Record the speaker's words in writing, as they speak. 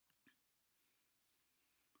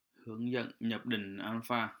Hướng dẫn nhập định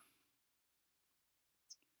alpha.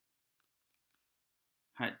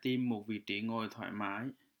 Hãy tìm một vị trí ngồi thoải mái.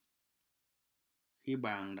 Khi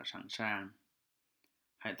bạn đã sẵn sàng,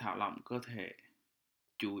 hãy thả lỏng cơ thể,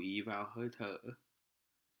 chú ý vào hơi thở.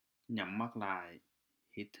 Nhắm mắt lại,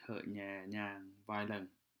 hít thở nhẹ nhàng vài lần.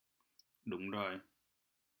 Đúng rồi,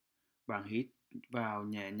 bạn hít vào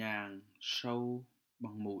nhẹ nhàng, sâu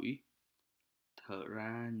bằng mũi, thở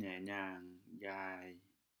ra nhẹ nhàng, dài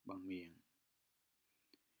bằng miệng.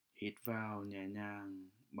 Hít vào nhẹ nhàng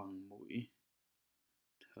bằng mũi,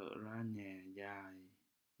 thở ra nhẹ dài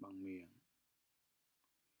bằng miệng.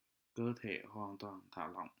 Cơ thể hoàn toàn thả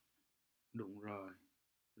lỏng. Đúng rồi,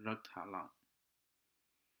 rất thả lỏng.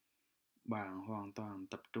 Bạn hoàn toàn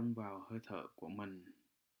tập trung vào hơi thở của mình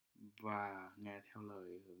và nghe theo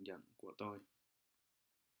lời hướng dẫn của tôi.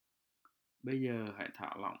 Bây giờ hãy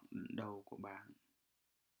thả lỏng đỉnh đầu của bạn,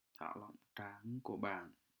 thả lỏng trán của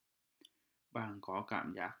bạn. Bạn có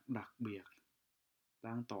cảm giác đặc biệt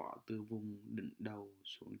lan tỏa từ vùng đỉnh đầu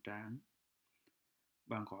xuống trán.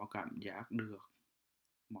 Bạn có cảm giác được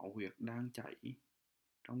máu huyết đang chảy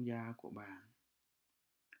trong da của bạn.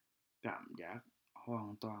 Cảm giác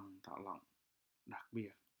hoàn toàn thả lỏng đặc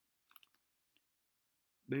biệt.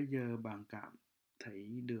 Bây giờ bạn cảm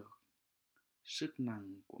thấy được sức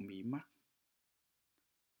nặng của mí mắt,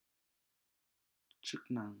 sức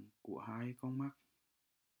nặng của hai con mắt.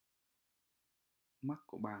 Mắt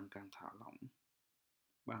của bạn càng thả lỏng,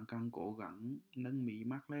 bạn càng cố gắng nâng mí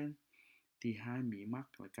mắt lên thì hai mí mắt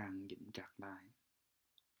lại càng dính chặt lại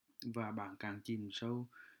và bạn càng chìm sâu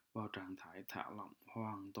vào trạng thái thả lỏng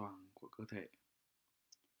hoàn toàn của cơ thể.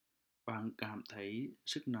 Bạn cảm thấy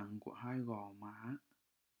sức nặng của hai gò má.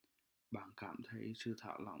 Bạn cảm thấy sự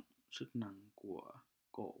thả lỏng, sức nặng của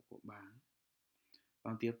cổ của bạn.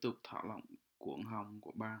 Bạn tiếp tục thả lỏng cuống họng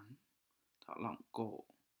của bạn, thả lỏng cổ,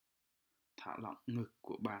 thả lỏng ngực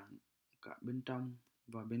của bạn, cả bên trong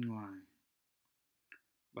và bên ngoài.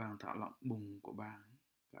 Bạn thả lỏng bụng của bạn,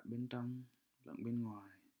 cả bên trong lẫn bên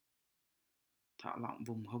ngoài. Thả lỏng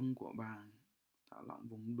vùng hông của bạn, thả lỏng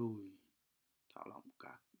vùng đùi, thả lỏng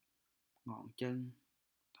các ngón chân,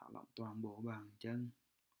 thả lỏng toàn bộ bàn chân.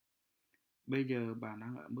 Bây giờ bạn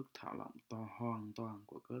đang ở mức thả lỏng hoàn toàn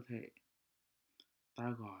của cơ thể.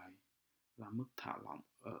 Ta gọi là mức thả lỏng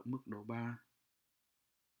ở mức độ 3.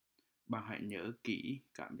 Bạn hãy nhớ kỹ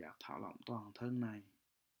cảm giác thả lỏng toàn thân này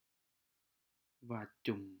và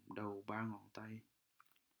chùm đầu ba ngón tay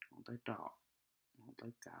trỏ, ngón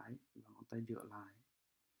tay cái và ngón tay giữa lại.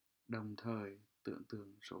 Đồng thời tưởng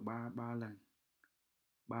tượng số 3 3 lần.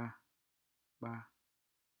 3, 3,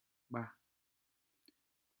 3.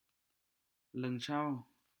 Lần sau,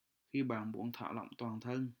 khi bạn muốn thả lỏng toàn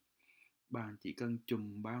thân, bạn chỉ cần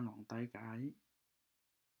chùm ba ngón tay cái,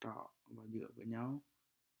 trỏ và giữa với nhau.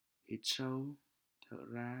 Hít sâu, thở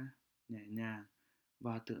ra nhẹ nhàng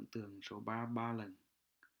và tưởng tượng số 3 3 lần.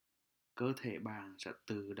 Cơ thể bạn sẽ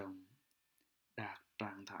tự động đạt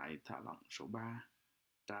trạng thái thả lỏng số 3,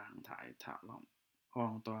 trạng thái thả lỏng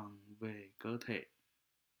hoàn toàn về cơ thể.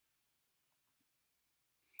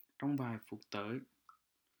 Trong vài phút tới,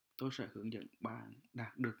 tôi sẽ hướng dẫn bạn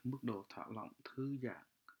đạt được mức độ thả lỏng thư giãn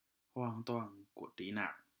hoàn toàn của trí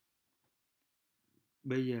não.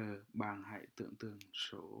 Bây giờ bạn hãy tưởng tượng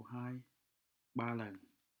số 2 3 lần.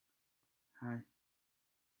 2,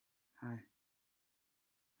 2,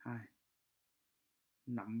 2.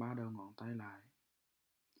 Nắm ba đầu ngón tay lại.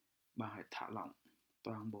 Bạn hãy thả lỏng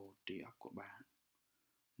toàn bộ trí óc của bạn.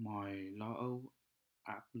 Mọi lo âu,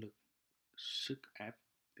 áp lực, sức ép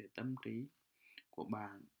về tâm trí của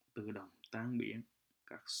bạn tự động tan biến.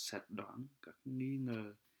 Các xét đoán, các nghi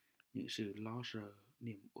ngờ, những sự lo sợ,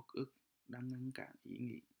 niềm uất ức đang ngăn cản ý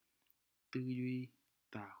nghĩ, tư duy,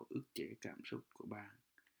 tạo ức chế cảm xúc của bạn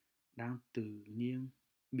đang tự nhiên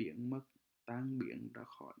biến mất, tan biến ra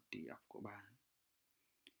khỏi trí óc của bạn.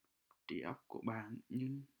 Trí óc của bạn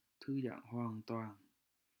như thư giãn hoàn toàn,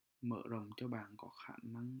 mở rộng cho bạn có khả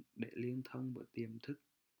năng để liên thông với tiềm thức,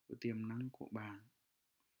 với tiềm năng của bạn.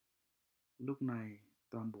 Lúc này,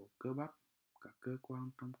 toàn bộ cơ bắp, các cơ quan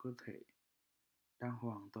trong cơ thể đang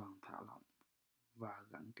hoàn toàn thả lỏng và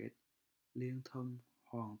gắn kết, liên thông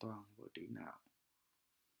hoàn toàn với trí não.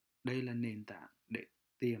 Đây là nền tảng để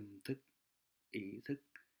tiềm thức, ý thức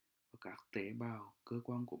và các tế bào cơ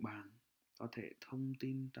quan của bạn có thể thông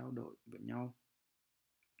tin trao đổi với nhau,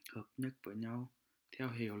 hợp nhất với nhau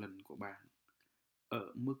theo hiệu lệnh của bạn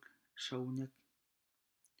ở mức sâu nhất.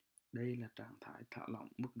 Đây là trạng thái thả lỏng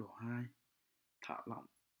mức độ 2, thả lỏng,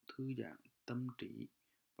 thư giãn tâm trí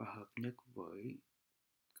và hợp nhất với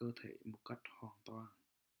cơ thể một cách hoàn toàn.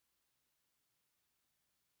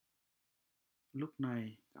 Lúc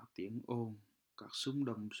này, các tiếng ồn, các xung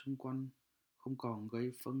động xung quanh không còn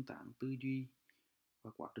gây phân tán tư duy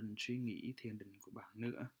và quá trình suy nghĩ thiền định của bạn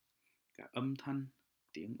nữa. Các âm thanh,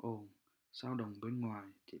 tiếng ồn, dao động bên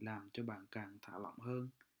ngoài chỉ làm cho bạn càng thả lỏng hơn,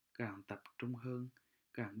 càng tập trung hơn,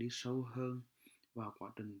 càng đi sâu hơn vào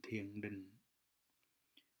quá trình thiền định.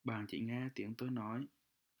 Bạn chỉ nghe tiếng tôi nói,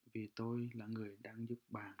 vì tôi là người đang giúp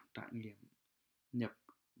bạn trải nghiệm, nhập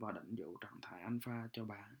và đánh dấu trạng thái alpha cho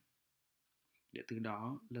bạn. Để từ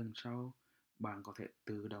đó, lần sau, bạn có thể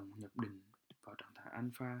tự động nhập định vào trạng thái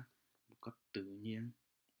alpha một cách tự nhiên,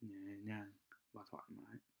 nhẹ nhàng và thoải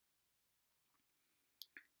mái.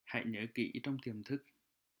 Hãy nhớ kỹ trong tiềm thức,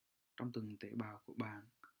 trong từng tế bào của bạn.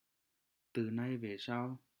 Từ nay về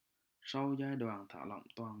sau giai đoạn thả lỏng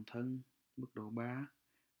toàn thân mức độ 3,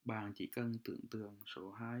 bạn chỉ cần tưởng tượng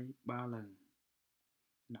số 2 3 lần,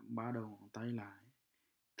 nắm 3 đầu ngón tay lại,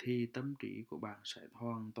 thì tâm trí của bạn sẽ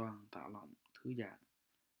hoàn toàn thả lỏng, thư giãn,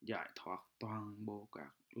 giải thoát toàn bộ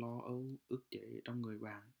các lo âu, ức chế trong người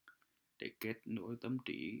bạn, để kết nối tâm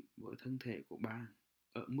trí với thân thể của bạn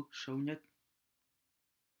ở mức sâu nhất.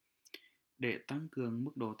 Để tăng cường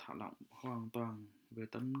mức độ thả lỏng hoàn toàn về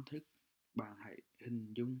tâm thức, bạn hãy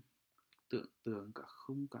hình dung, tưởng tượng các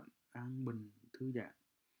khung cảnh an bình, thư giãn,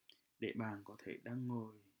 để bạn có thể đang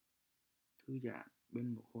ngồi thư giãn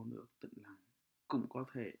bên một hồ nước tĩnh lặng. Cũng có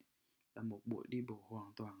thể là một buổi đi bộ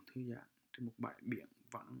hoàn toàn thư giãn trên một bãi biển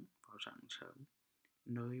vắng vào sáng sớm,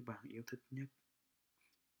 nơi bạn yêu thích nhất.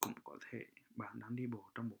 Cũng có thể bạn đang đi bộ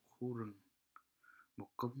trong một khu rừng, một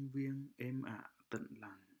công viên êm ả tĩnh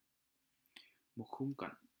lặng, một khung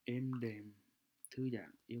cảnh êm đềm, thư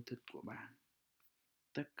giãn yêu thích của bạn.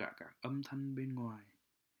 Tất cả các âm thanh bên ngoài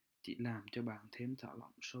chỉ làm cho bạn thêm thả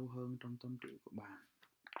lỏng sâu hơn trong tâm trí của bạn.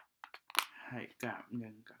 Hãy cảm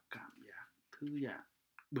nhận các cảm giác thư giãn,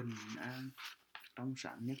 bình an, trong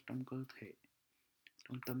sáng nhất trong cơ thể,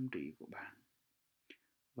 trong tâm trí của bạn.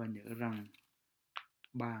 Và nhớ rằng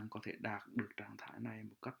bạn có thể đạt được trạng thái này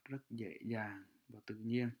một cách rất dễ dàng và tự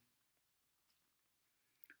nhiên.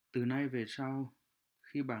 Từ nay về sau,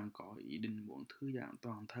 khi bạn có ý định muốn thư giãn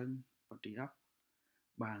toàn thân và trí óc,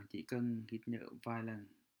 bạn chỉ cần hít thở vài lần,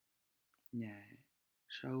 nhẹ,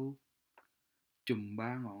 sâu, chùm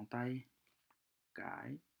 3 ngón tay,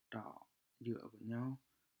 cái, trỏ dựa với nhau,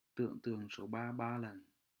 tưởng tượng số 3 3 lần.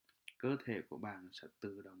 Cơ thể của bạn sẽ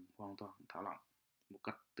tự động hoàn toàn thả lỏng một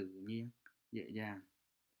cách tự nhiên, dễ dàng.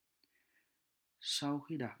 Sau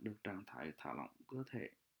khi đạt được trạng thái thả lỏng cơ thể,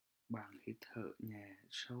 bạn hít thở nhẹ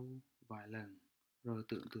sâu vài lần, rồi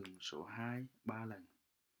tưởng tượng số 2 3 lần.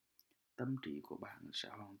 Tâm trí của bạn sẽ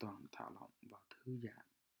hoàn toàn thả lỏng và thư giãn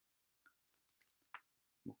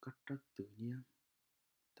một cách rất tự nhiên.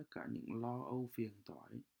 Tất cả những lo âu phiền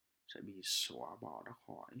toái sẽ bị xóa bỏ ra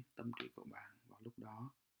khỏi tâm trí của bạn vào lúc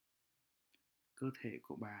đó. Cơ thể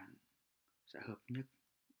của bạn sẽ hợp nhất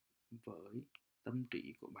với tâm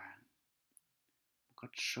trí của bạn một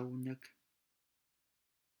cách sâu nhất.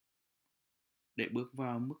 Để bước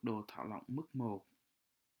vào mức độ thả lỏng mức 1,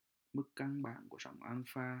 mức căn bản của sóng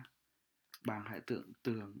alpha, bạn hãy tưởng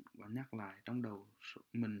tượng và nhắc lại trong đầu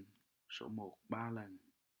mình số 1 3 lần.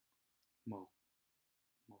 1,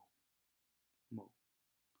 1, 1.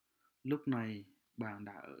 Lúc này, bạn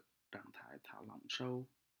đã ở trạng thái thả lỏng sâu,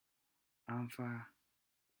 alpha,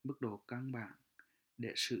 mức độ căn bản,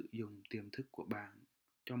 để sử dụng tiềm thức của bạn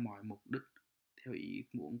cho mọi mục đích theo ý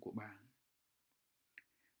muốn của bạn.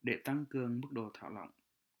 Để tăng cường mức độ thả lỏng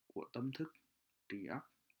của tâm thức, trí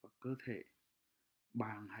óc và cơ thể,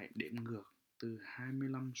 bạn hãy đếm ngược từ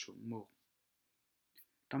 25 xuống 1.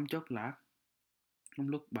 Trong chốc lát, trong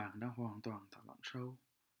lúc bạn đang hoàn toàn thả lỏng sâu,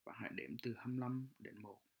 bạn hãy đếm từ 25 đến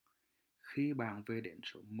 1. Khi bạn về đến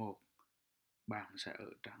số 1, bạn sẽ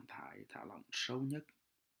ở trạng thái thả lỏng sâu nhất,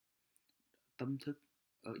 tâm thức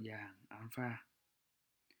ở dạng alpha.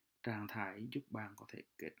 Trạng thái giúp bạn có thể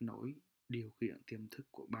kết nối, điều khiển tiềm thức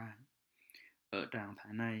của bạn. Ở trạng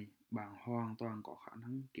thái này, bạn hoàn toàn có khả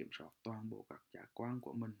năng kiểm soát toàn bộ các giác quan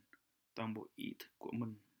của mình, toàn bộ ý thức của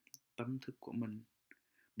mình, tâm thức của mình.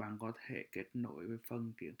 Bạn có thể kết nối với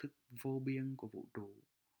phần kiến thức vô biên của vũ trụ.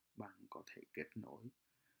 Bạn có thể kết nối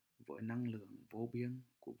với năng lượng vô biên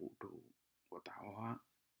của vũ trụ, của tạo hóa.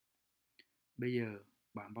 Bây giờ,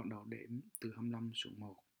 bạn bắt đầu đếm từ 25 xuống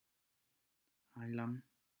 1, 25,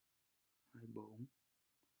 24,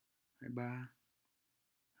 23,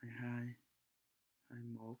 22,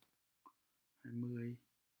 21, 20,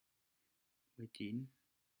 19,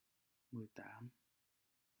 18,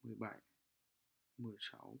 17,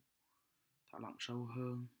 16. Thả lỏng sâu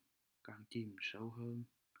hơn, càng chìm sâu hơn,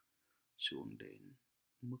 xuống đến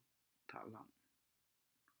mức thả lỏng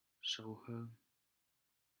sâu hơn.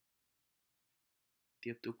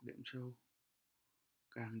 Tiếp tục đếm sâu,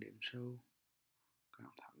 càng đếm sâu càng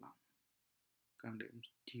thả lỏng, càng đếm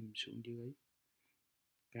chìm xuống dưới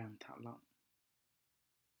càng thả lỏng,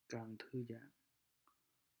 càng thư giãn.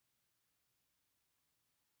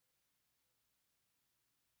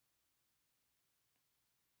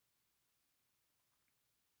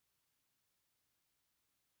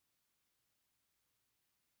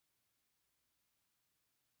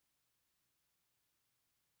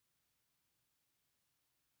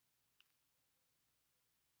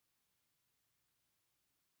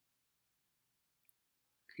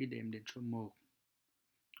 Khi đếm đến số 1,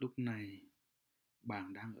 lúc này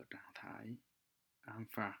bạn đang ở trạng thái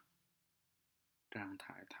alpha, trạng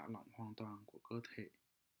thái thả lỏng hoàn toàn của cơ thể,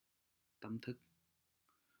 tâm thức.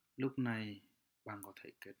 Lúc này bạn có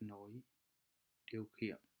thể kết nối, điều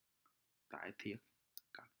khiển, tái thiết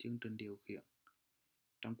các chương trình điều khiển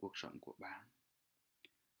trong cuộc sống của bạn.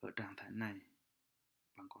 Ở trạng thái này,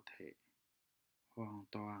 bạn có thể hoàn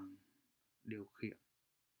toàn điều khiển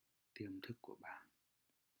tiềm thức của bạn,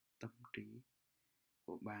 tâm trí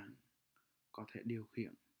của bạn có thể điều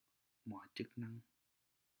khiển mọi chức năng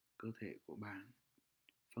cơ thể của bạn.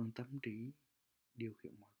 Phần tâm trí điều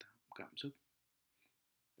khiển mọi cảm xúc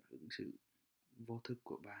và ứng xử vô thức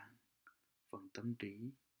của bạn. Phần tâm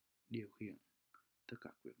trí điều khiển tất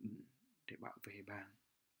cả quyết định để bảo vệ bạn.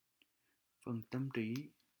 Phần tâm trí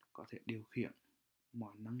có thể điều khiển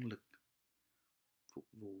mọi năng lực phục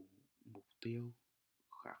vụ mục tiêu,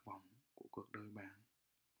 khát vọng của cuộc đời bạn.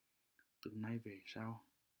 Từ nay về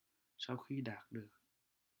sau khi đạt được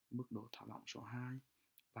mức độ thả lỏng số 2,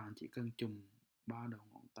 bạn chỉ cần chùm 3 đầu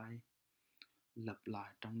ngón tay, lặp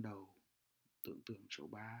lại trong đầu, tưởng tượng số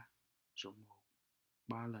 3, số 1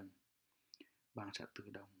 3 lần. Bạn sẽ tự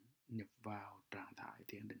động nhập vào trạng thái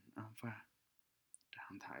thiền định alpha,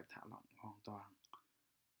 trạng thái thả lỏng hoàn toàn.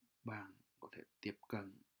 Bạn có thể tiếp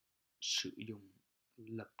cận, sử dụng,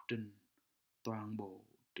 lập trình toàn bộ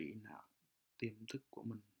trí não, tiềm thức của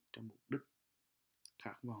mình trong mục đích,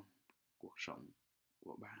 khát vọng cuộc sống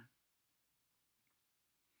của bạn.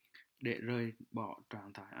 Để rời bỏ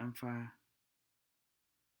trạng thái alpha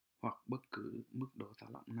hoặc bất cứ mức độ thả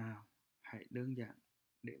lỏng nào, hãy đơn giản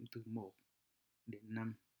đếm từ 1 đến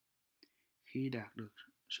 5. Khi đạt được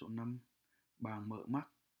số 5, bạn mở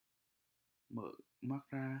mắt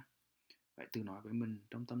ra, phải tự nói với mình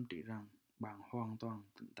trong tâm trí rằng bạn hoàn toàn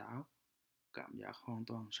tỉnh táo, cảm giác hoàn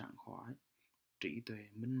toàn sảng khoái, trí tuệ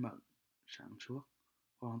minh mẫn, sáng suốt,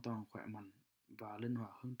 hoàn toàn khỏe mạnh và linh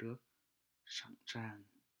hoạt hơn trước, sẵn sàng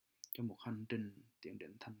cho một hành trình tiến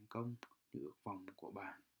đến thành công như ước vọng của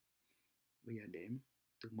bạn. Bây giờ đếm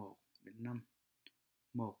từ 1 đến 5.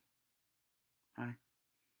 1, 2,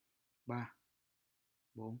 3,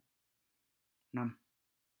 4, 5.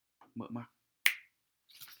 Mở mắt.